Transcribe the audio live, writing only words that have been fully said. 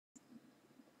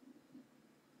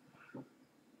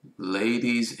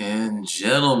Ladies and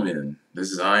gentlemen,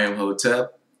 this is I Am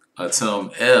Hotep,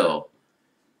 Atum L.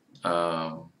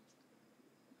 Um,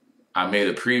 I made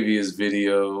a previous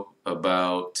video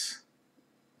about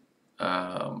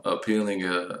appealing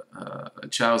a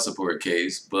child support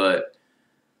case, but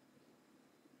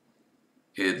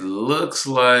it looks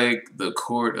like the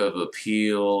Court of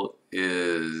Appeal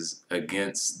is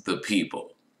against the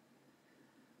people.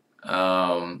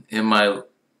 In my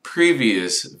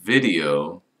previous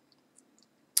video,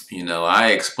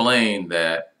 I explained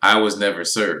that I was never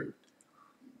served.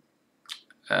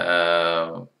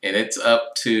 And it's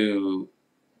up to,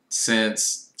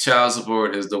 since child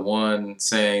support is the one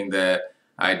saying that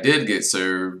I did get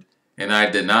served and I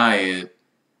deny it,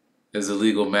 is a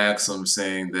legal maxim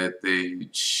saying that they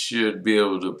should be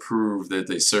able to prove that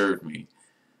they served me.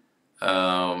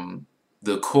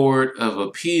 The Court of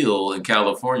Appeal in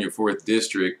California, 4th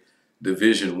District,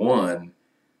 Division 1,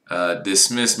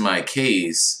 dismissed my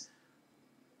case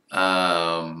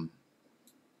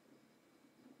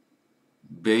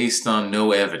based on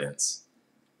no evidence.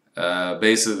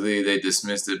 Basically, they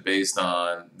dismissed it based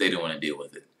on they didn't want to deal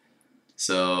with it.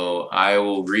 So I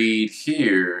will read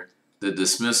here the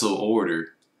dismissal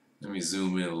order. Let me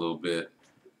zoom in a little bit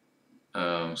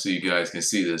so you guys can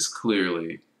see this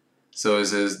clearly. So it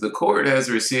says, the court has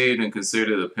received and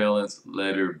considered the appellant's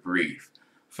letter brief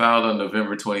filed on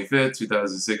November 25th,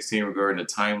 2016 regarding the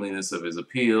timeliness of his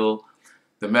appeal.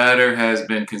 The matter has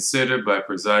been considered by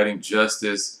Presiding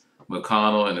Justice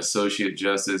McConnell and Associate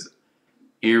Justice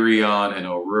Irion and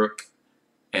O'Rourke,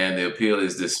 and the appeal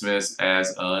is dismissed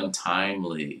as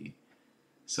untimely.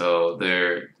 So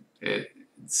they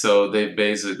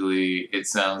basically, it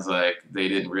sounds like they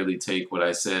didn't really take what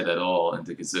I said at all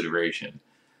into consideration.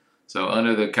 So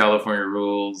under the California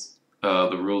rules,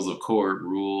 the rules of court,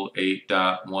 Rule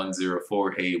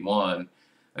 8.104A1,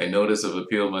 a notice of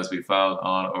appeal must be filed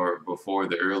on or before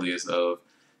the earliest of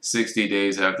 60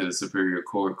 days after the Superior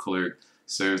Court clerk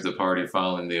serves the party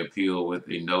filing the appeal with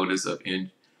a notice of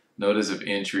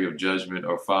entry of judgment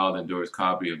or filed endorsed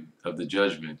copy of the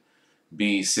judgment.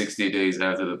 B, 60 days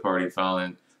after the party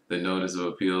filing the notice of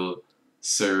appeal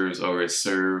serves or is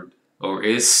served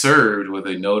with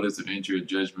a notice of entry of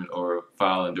judgment or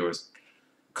file endorsed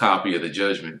copy of the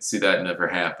judgment. See, that never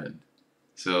happened.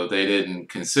 So they didn't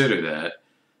consider that.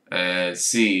 And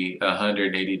C,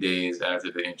 180 days after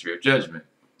the entry of judgment.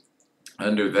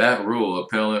 Under that rule,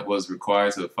 appellant was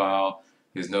required to file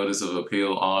his notice of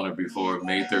appeal on or before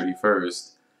May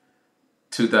 31st,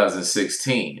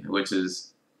 2016,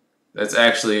 that's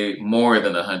actually more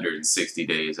than 160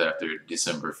 days after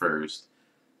December 1st,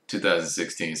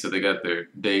 2016. So they got their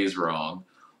days wrong.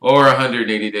 Or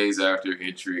 180 days after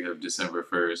entry of December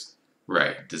 1st,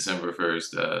 right, December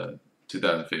 1st,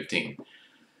 2015.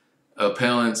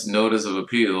 Appellant's notice of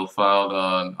appeal filed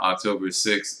on October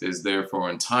 6th is therefore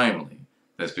untimely.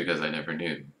 That's because I never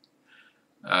knew.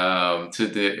 To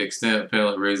the extent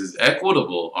appellant raises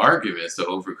equitable arguments to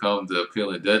overcome the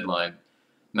appealing deadline,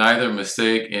 neither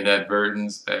mistake,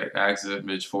 inadvertence, accident,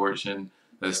 misfortune,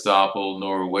 estoppel,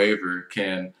 nor waiver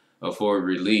can afford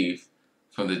relief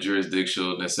from the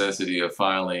jurisdictional necessity of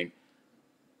filing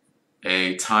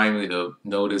a timely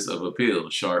notice of appeal.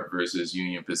 Sharp versus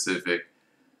Union Pacific,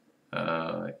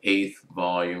 8th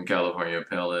volume, California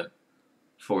Appellant,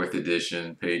 4th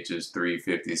edition, pages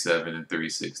 357 and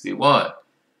 361.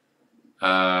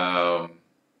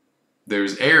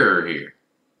 There's error here.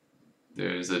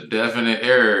 There's a definite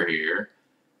error here.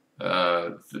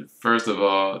 First of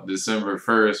all, December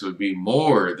 1st would be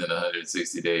more than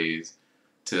 160 days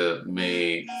to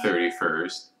May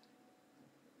 31st.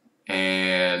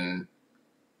 And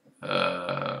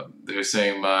they're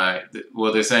saying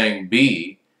they're saying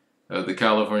B, the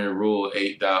California Rule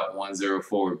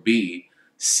 8.104B,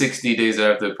 60 days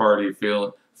after the party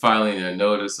filing a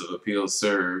notice of appeal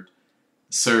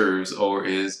serves or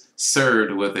is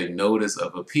served with a notice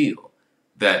of appeal.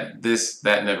 That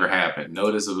never happened.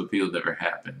 Notice of appeal never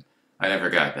happened. I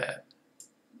never got that.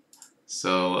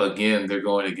 So again, they're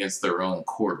going against their own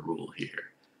court rule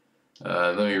here.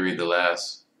 Let me read the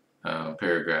last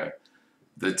paragraph.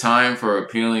 The time for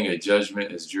appealing a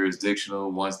judgment is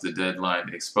jurisdictional. Once the deadline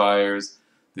expires,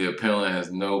 the appellant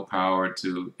has no power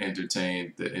to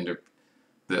entertain the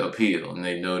appeal. And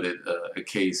they noted a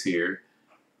case here.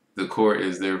 The court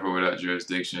is therefore without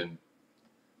jurisdiction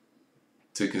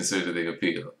to consider the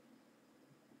appeal.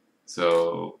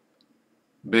 So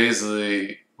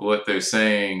basically what they're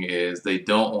saying is they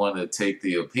don't want to take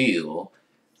the appeal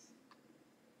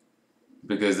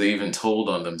because they even told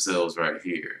on themselves right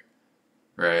here,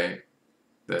 right?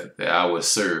 That I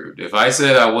was served. If I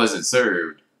said I wasn't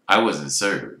served, I wasn't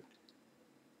served.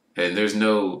 And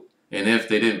and if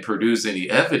they didn't produce any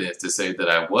evidence to say that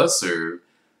I was served,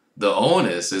 the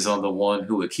onus is on the one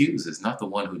who accuses, not the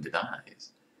one who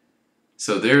denies.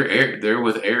 So they're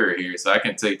with error here. So I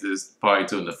can take this probably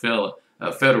to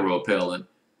a federal appellate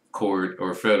court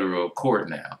or federal court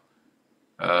now,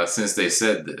 since they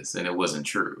said this and it wasn't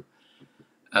true.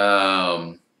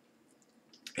 And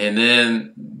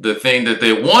then the thing that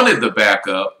they wanted to back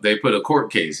up, they put a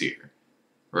court case here,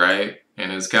 right?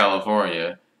 And it's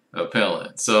California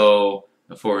appellant. So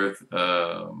the fourth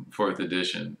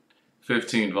edition,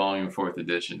 15 volume fourth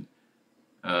edition,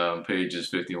 pages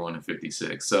 51 and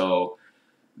 56. So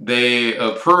they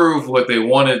approved what they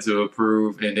wanted to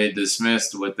approve, and they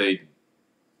dismissed what they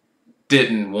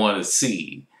didn't want to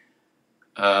see.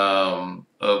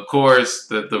 Of course,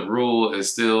 that the rule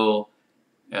is still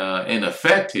in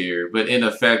effect here, but in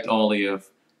effect only if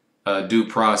due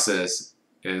process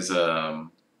is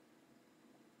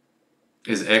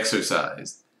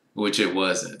exercised, which it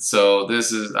wasn't. So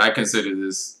I consider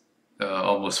this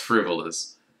almost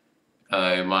frivolous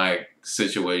in my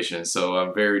situation. So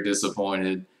I'm very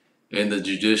disappointed in the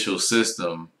judicial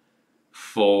system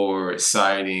for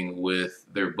siding with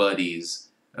their buddies'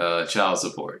 child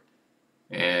support.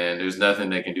 And there's nothing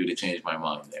they can do to change my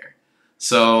mind there.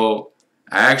 So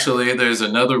actually, there's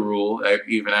another rule,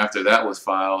 even after that was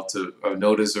filed, to a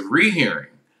notice of rehearing.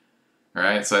 All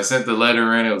right, so I sent the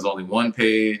letter in. It was only one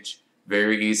page,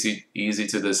 very easy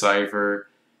to decipher.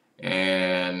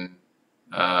 And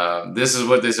this is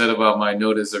what they said about my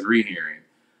notice of rehearing.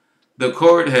 The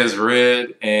court has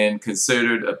read and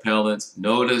considered appellant's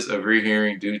notice of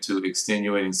rehearing due to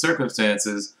extenuating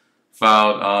circumstances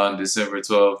filed on December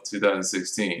 12,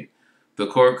 2016. The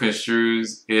court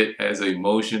construes it as a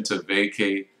motion to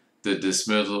vacate the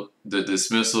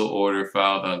dismissal order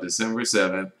filed on December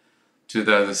 7,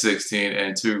 2016,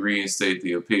 and to reinstate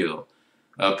the appeal.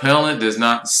 Appellant does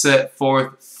not set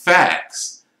forth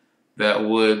facts that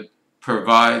would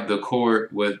provide the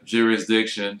court with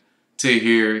jurisdiction to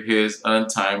hear his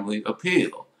untimely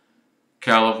appeal.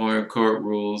 California Court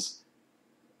Rules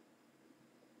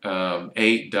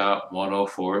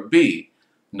 8.104b.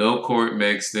 No court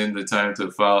may extend the time to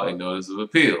file a notice of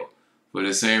appeal. For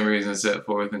the same reason set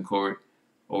forth in court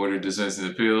order dismissing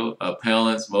the appeal,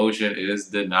 appellant's motion is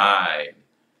denied.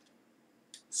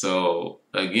 So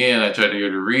again, I tried to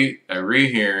hear a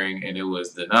rehearing and it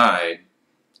was denied.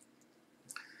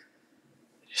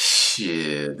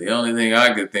 Shit, the only thing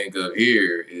I could think of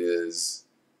here is,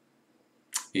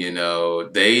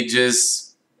 they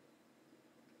just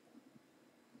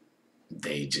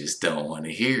don't want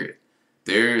to hear it.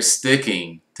 They're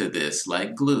sticking to this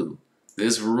like glue.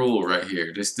 This rule right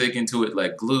here, they're sticking to it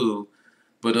like glue.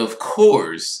 But of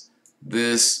course,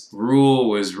 this rule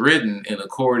was written in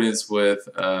accordance with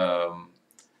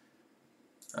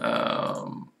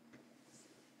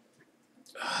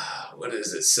what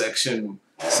is it? Section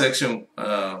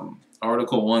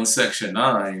Article 1, Section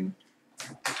 9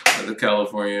 of the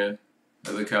California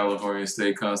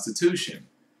State Constitution.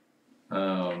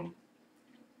 If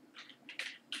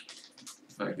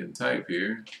I can type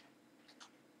here,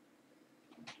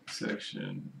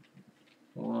 Section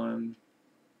 1.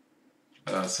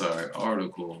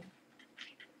 Article.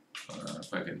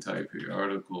 If I can type here,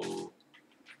 Article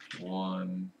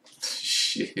 1.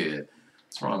 Shit,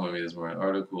 what's wrong with me this morning?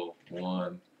 Article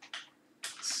 1,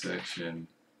 Section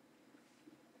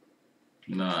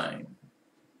 9.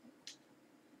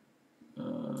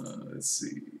 Let's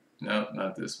see. No,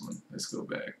 not this one. Let's go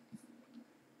back.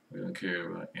 We don't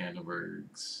care about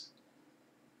Annenberg's.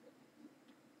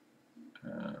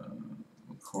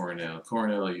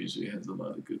 Cornell usually has a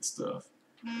lot of good stuff.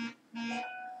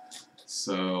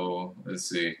 So, let's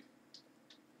see.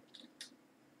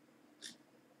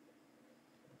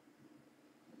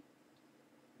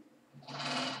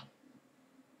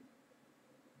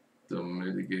 The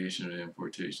mitigation and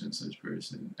importation of such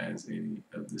person as any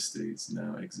of the states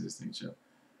now existing shall.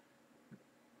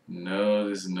 No,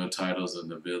 there's no titles of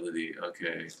nobility.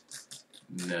 Okay.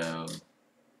 No.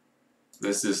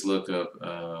 Let's just look up.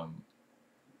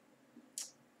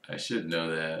 I should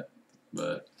know that,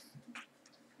 but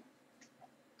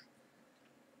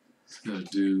let's go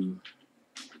due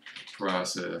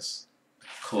process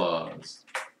clause.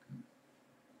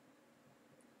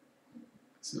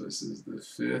 So this is the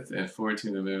 5th and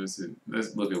 14th Amendments.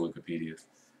 Let's look at Wikipedia.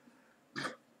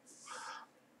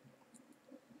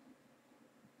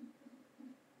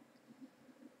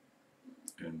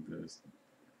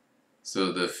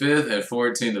 So the 5th and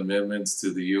 14th Amendments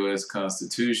to the U.S.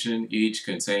 Constitution each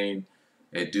contain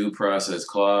a due process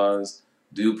clause.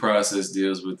 Due process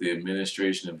deals with the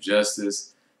administration of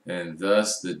justice and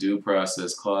thus the Due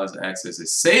Process Clause acts as a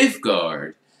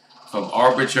safeguard from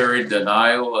arbitrary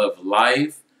denial of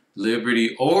life,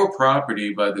 liberty, or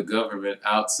property by the government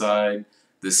outside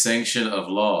the sanction of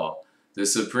law. The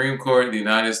Supreme Court of the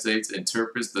United States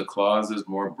interprets the clauses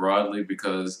more broadly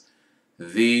because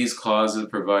these clauses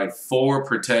provide four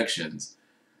protections: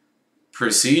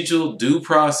 procedural due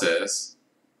process,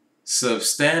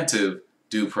 substantive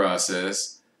due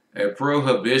process, a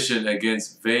prohibition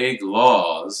against vague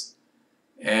laws,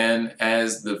 and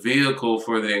as the vehicle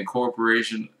for the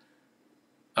incorporation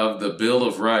of the Bill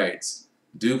of Rights,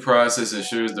 due process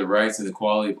ensures the rights and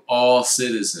equality of all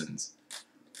citizens.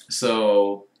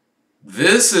 So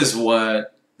this is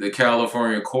what the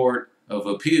California Court of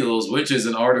Appeals, which is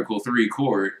an Article 3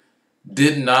 court,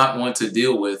 did not want to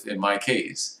deal with in my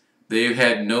case. They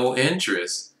had no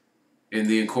interest in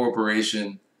the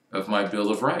incorporation of my Bill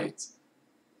of Rights.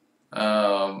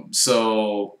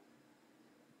 So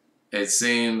it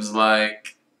seems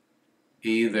like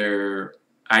either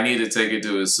I need to take it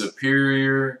to a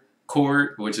superior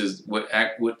court, which is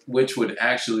which would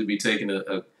actually be taking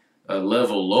a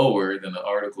level lower than the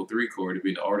Article 3 court, to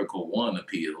be an Article 1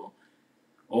 appeal,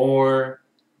 or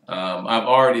I've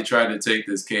already tried to take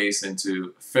this case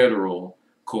into federal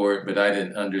court, but I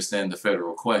didn't understand the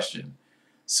federal question.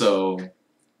 So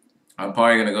I'm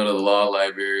probably going to go to the law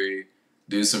library,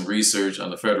 do some research on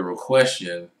the federal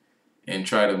question, and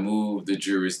try to move the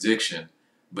jurisdiction.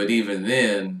 But even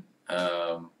then,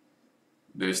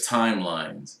 there's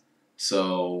timelines.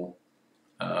 So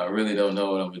I really don't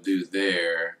know what I'm going to do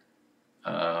there.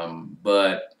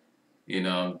 But, you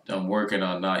know, I'm working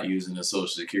on not using a Social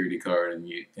Security card,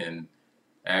 and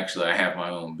actually I have my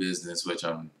own business, which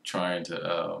I'm trying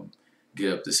to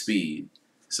get up to speed.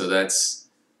 So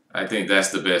I think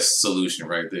that's the best solution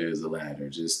right there, is the latter,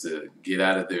 just to get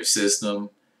out of their system,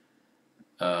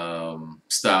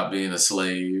 stop being a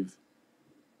slave,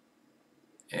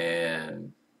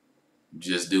 and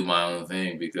just do my own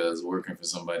thing, because working for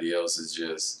somebody else is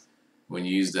just, when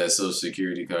you use that Social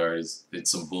Security card,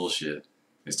 it's some bullshit.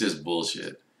 It's just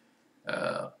bullshit.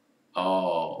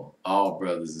 All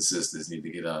brothers and sisters need to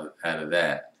get out of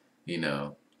that, you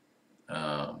know.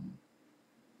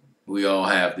 We all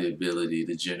have the ability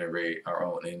to generate our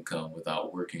own income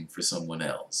without working for someone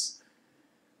else.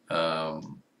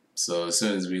 So as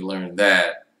soon as we learn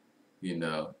that, you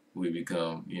know, we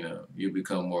become, you know, you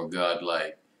become more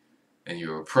godlike in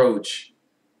your approach,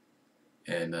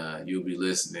 and you'll be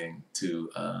listening to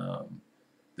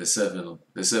the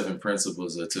seven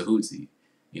principles of Tahuti.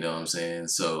 You know what I'm saying?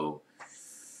 So,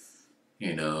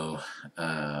 you know,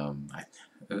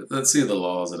 let's see the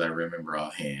laws that I remember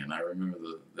offhand. I remember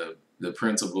the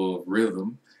principle of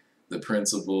rhythm, the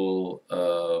principle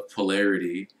of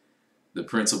polarity, the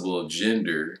principle of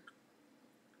gender.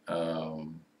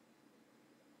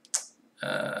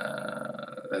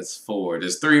 That's four.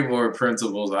 There's three more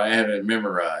principles I haven't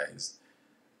memorized.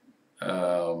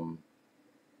 Damn.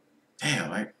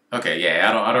 Okay. Yeah.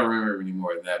 I don't remember any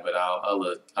more than that. But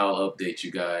I'll update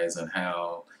you guys on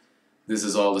how this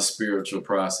is all a spiritual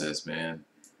process, man.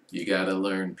 You gotta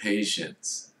learn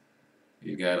patience.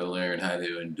 You gotta learn how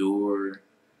to endure,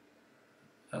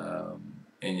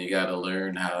 and you gotta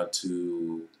learn how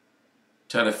to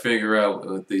try to figure out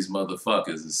what these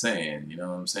motherfuckers are saying. You know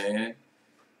what I'm saying?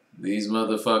 These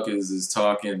motherfuckers is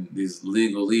talking these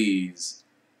legalese,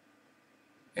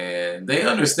 and they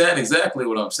understand exactly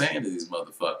what I'm saying to these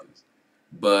motherfuckers,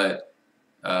 but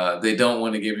they don't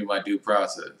want to give me my due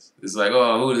process. It's like,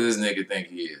 oh, who does this nigga think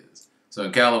he is? So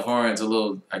in California, it's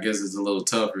I guess it's a little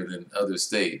tougher than other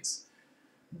states,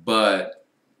 but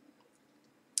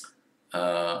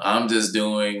I'm just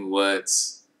doing what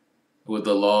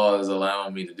the law is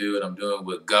allowing me to do, and I'm doing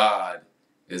what God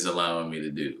is allowing me to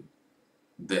do.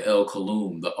 The El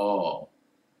Kalum, the All,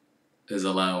 is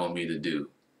allowing me to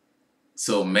do.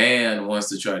 So man wants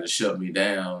to try to shut me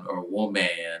down, or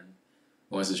woman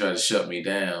wants to try to shut me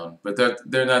down, but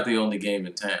they're not the only game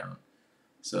in town.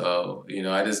 So, you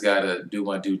know, I just gotta do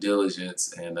my due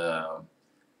diligence and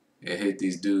hit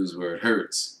these dudes where it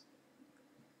hurts,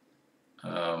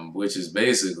 which is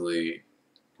basically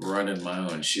running my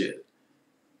own shit.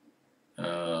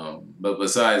 But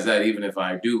besides that, even if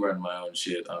I do run my own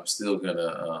shit, I'm still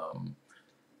gonna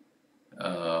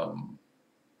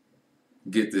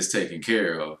get this taken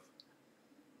care of.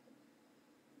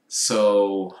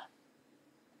 So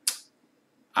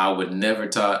I would never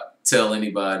tell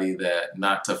anybody that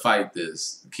not to fight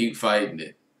this. Keep fighting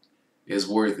it. It's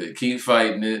worth it. Keep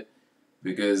fighting it,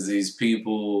 because these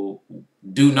people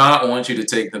do not want you to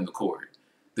take them to court.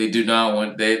 They do not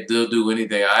want. They'll do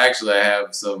anything. I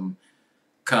have some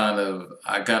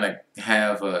I kind of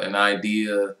have an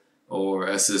idea or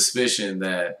a suspicion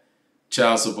that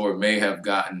child support may have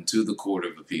gotten to the Court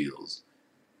of Appeals.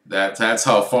 That's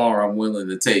how far I'm willing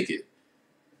to take it.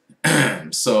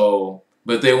 So,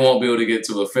 but they won't be able to get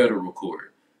to a federal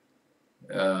court,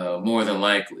 more than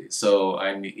likely. So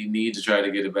I need to try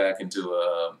to get it back into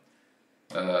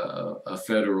a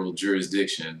federal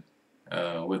jurisdiction.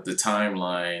 With the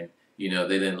timeline, they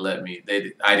didn't let me.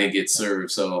 I didn't get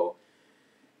served. So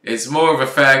it's more of a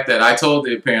fact that I told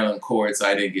the appellate courts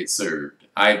I didn't get served.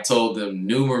 I told them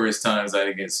numerous times I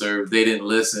didn't get served. They didn't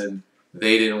listen.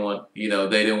 They didn't want, they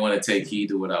didn't want to take heed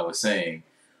to what I was saying,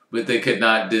 but they could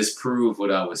not disprove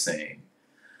what I was saying.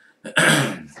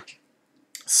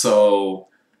 So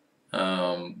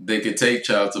they could take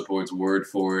child support's word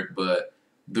for it, but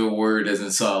the word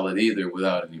isn't solid either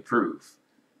without any proof.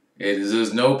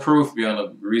 There's no proof beyond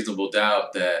a reasonable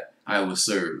doubt that I was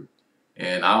served.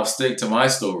 And I'll stick to my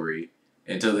story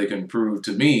until they can prove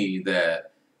to me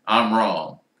that I'm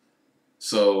wrong.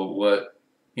 So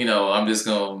I'm just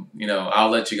going to, I'll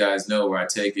let you guys know where I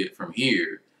take it from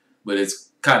here. But it's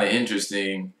kind of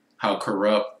interesting how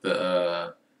corrupt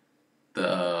the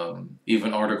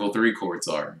even Article 3 courts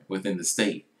are within the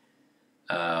state.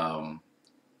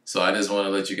 So I just want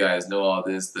to let you guys know all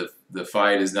this. The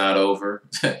fight is not over.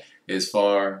 It's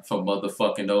far from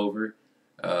motherfucking over.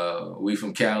 We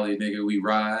from Cali, nigga, we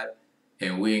ride.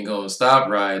 And we ain't gonna stop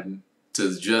riding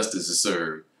till justice is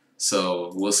served.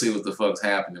 So we'll see what the fuck's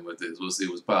happening with this. We'll see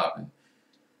what's popping.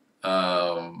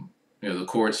 The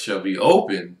courts shall be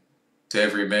open to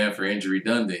every man for injury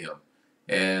done to him.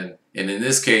 And in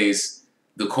this case,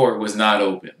 the court was not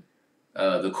open.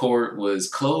 The court was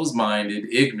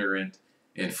closed-minded, ignorant,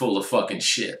 and full of fucking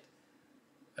shit.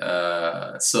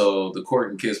 So the court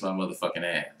can kiss my motherfucking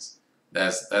ass.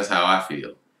 That's how I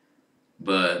feel.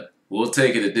 But we'll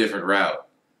take it a different route.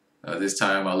 This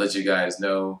time I'll let you guys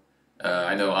know.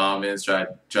 I know Amin's tried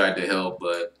to help,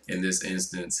 but in this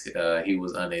instance, he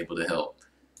was unable to help.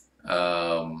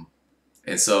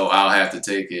 And so I'll have to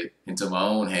take it into my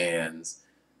own hands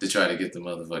to try to get the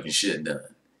motherfucking shit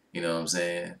done. You know what I'm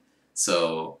saying?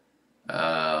 So,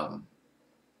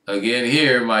 again,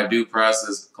 here, my due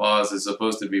process clause is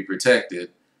supposed to be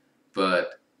protected,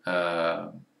 but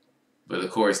of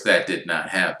course that did not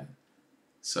happen.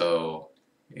 So,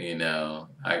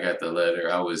 I got the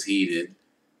letter. I was heated.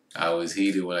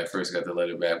 When I first got the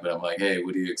letter back, but I'm like, hey,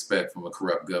 what do you expect from a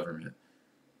corrupt government?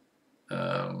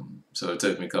 So it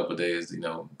took me a couple of days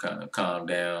to, kind of calm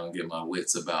down, get my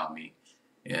wits about me,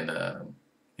 and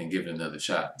give it another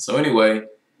shot. So anyway,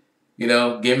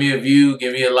 give me a view,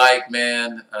 give me a like,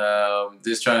 man.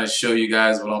 Just trying to show you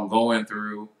guys what I'm going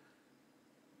through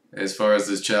as far as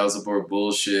this child support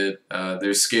bullshit.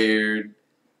 They're scared.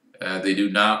 They do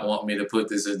not want me to put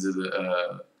this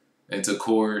into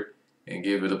court and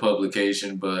give it a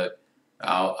publication, but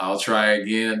I'll try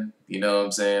again. You know what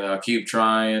I'm saying? I'll keep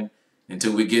trying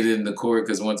until we get it in the court,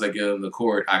 because once I get it in the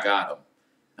court, I got them.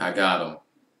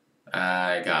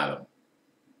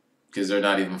 Because they're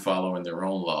not even following their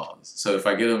own laws. So if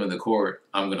I get them in the court,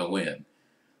 I'm going to win.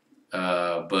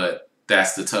 But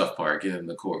that's the tough part, getting in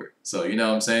the court. So you know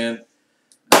what I'm saying?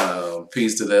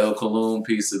 Peace to the El Kalum,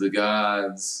 peace to the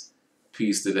gods,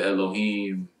 peace to the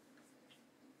Elohim,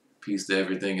 peace to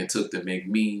everything it took to make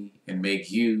me and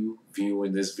make you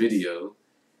viewing this video.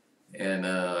 And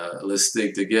let's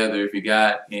stick together. If you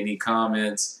got any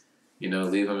comments,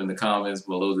 leave them in the comments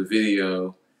below the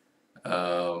video.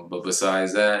 But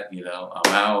besides that,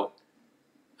 I'm out.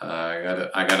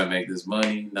 I gotta make this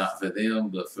money, not for them,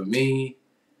 but for me.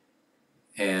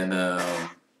 And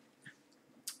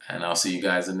I'll see you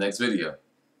guys in the next video.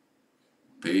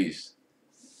 Peace.